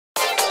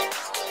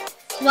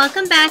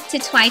Welcome back to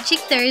Twi-Chic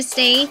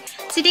Thursday.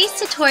 Today's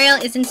tutorial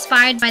is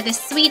inspired by the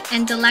sweet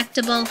and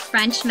delectable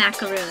French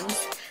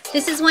macaroons.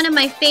 This is one of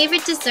my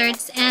favorite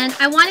desserts and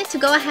I wanted to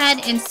go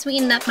ahead and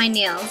sweeten up my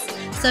nails.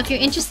 So if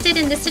you're interested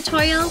in this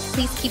tutorial,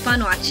 please keep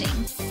on watching.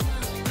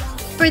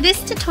 For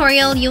this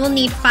tutorial, you will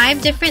need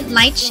 5 different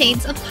light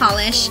shades of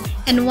polish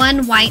and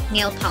 1 white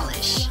nail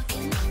polish.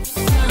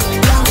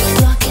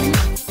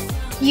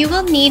 You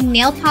will need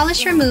nail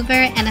polish remover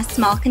and a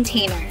small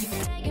container.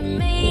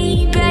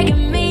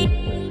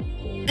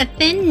 A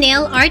thin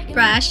nail art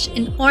brush,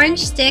 an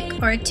orange stick,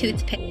 or a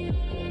toothpick.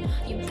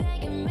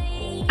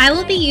 I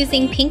will be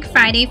using Pink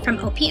Friday from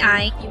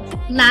OPI,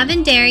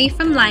 Lavendairy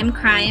from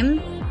Limon,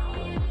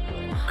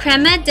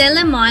 Crema de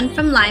Limon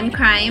from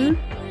Limon,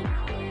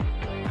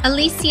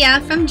 Alicia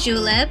from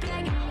Julep,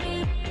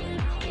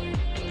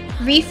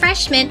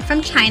 Refreshment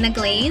from China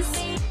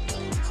Glaze,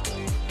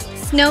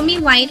 Snow Me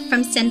White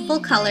from Sinful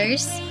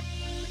Colors,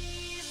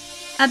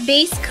 a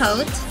base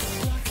coat,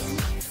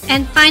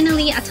 and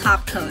finally a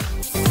top coat.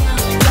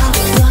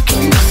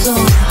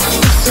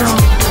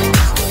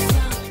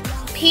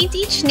 Paint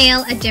each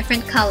nail a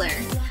different color.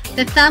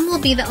 The thumb will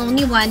be the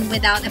only one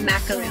without a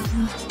macaron.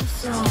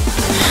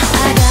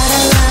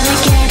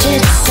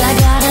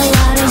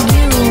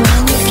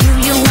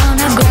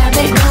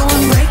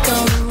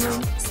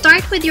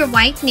 Start with your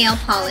white nail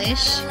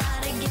polish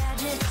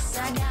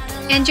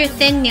and your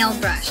thin nail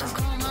brush.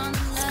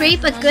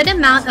 Scrape a good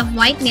amount of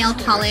white nail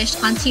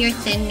polish onto your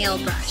thin nail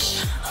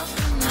brush.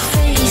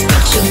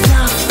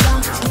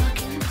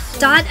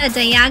 Dot a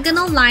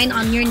diagonal line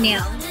on your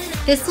nail.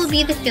 This will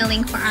be the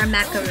filling for our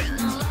macaron.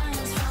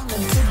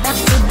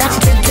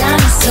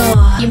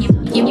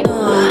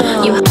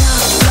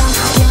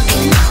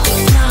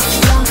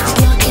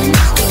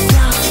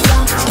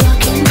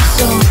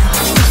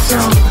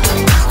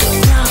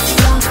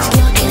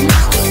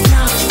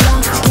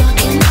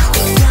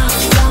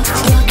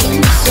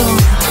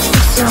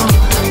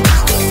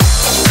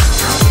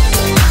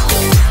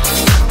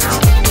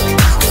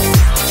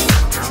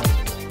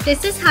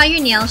 This is how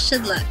your nails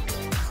should look.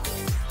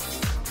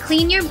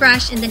 Clean your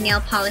brush in the nail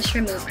polish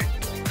remover.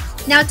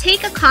 Now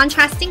take a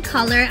contrasting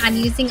color. I'm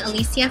using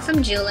Alicia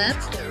from Julep.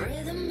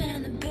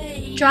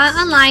 Draw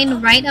a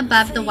line right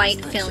above the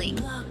white filling.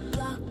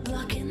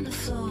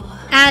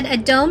 Add a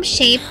dome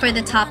shape for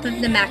the top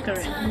of the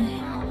macaron.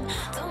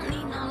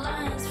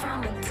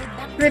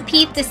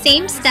 Repeat the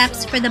same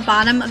steps for the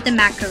bottom of the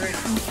macaron.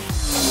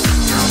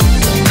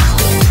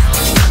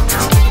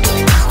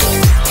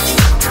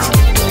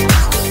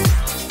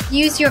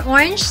 Use your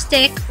orange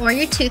stick or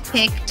your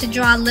toothpick to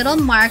draw little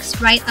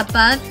marks right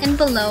above and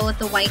below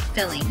the white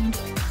filling.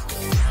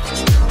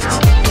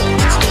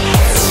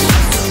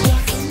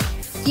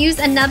 Use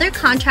another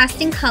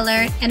contrasting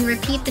color and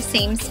repeat the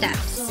same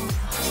steps.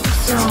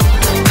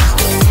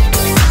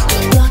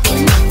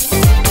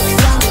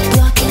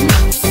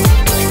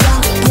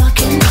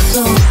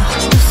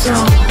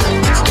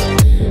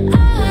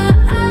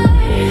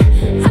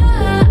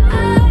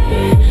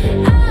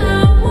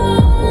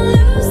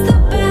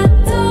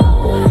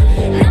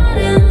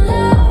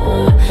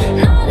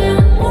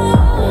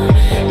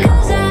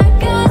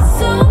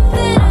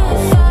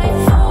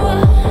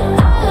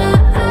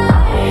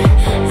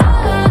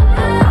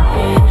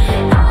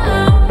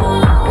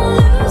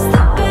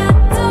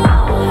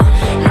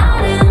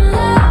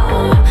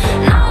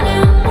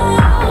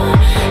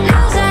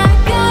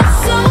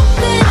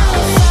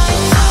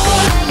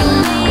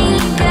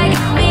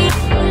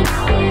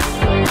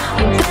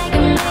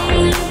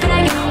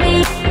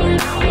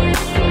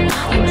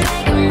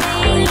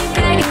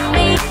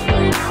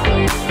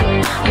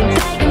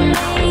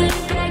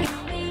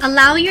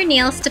 Allow your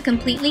nails to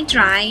completely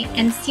dry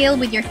and seal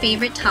with your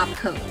favorite top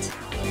coat.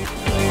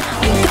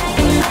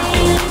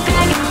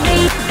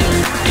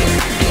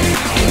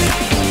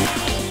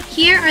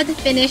 Here are the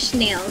finished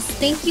nails.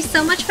 Thank you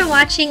so much for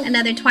watching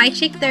another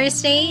Twi-Chic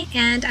Thursday,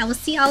 and I will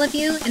see all of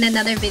you in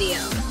another video.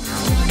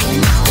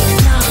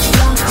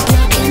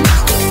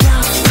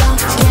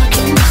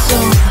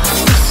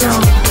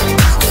 So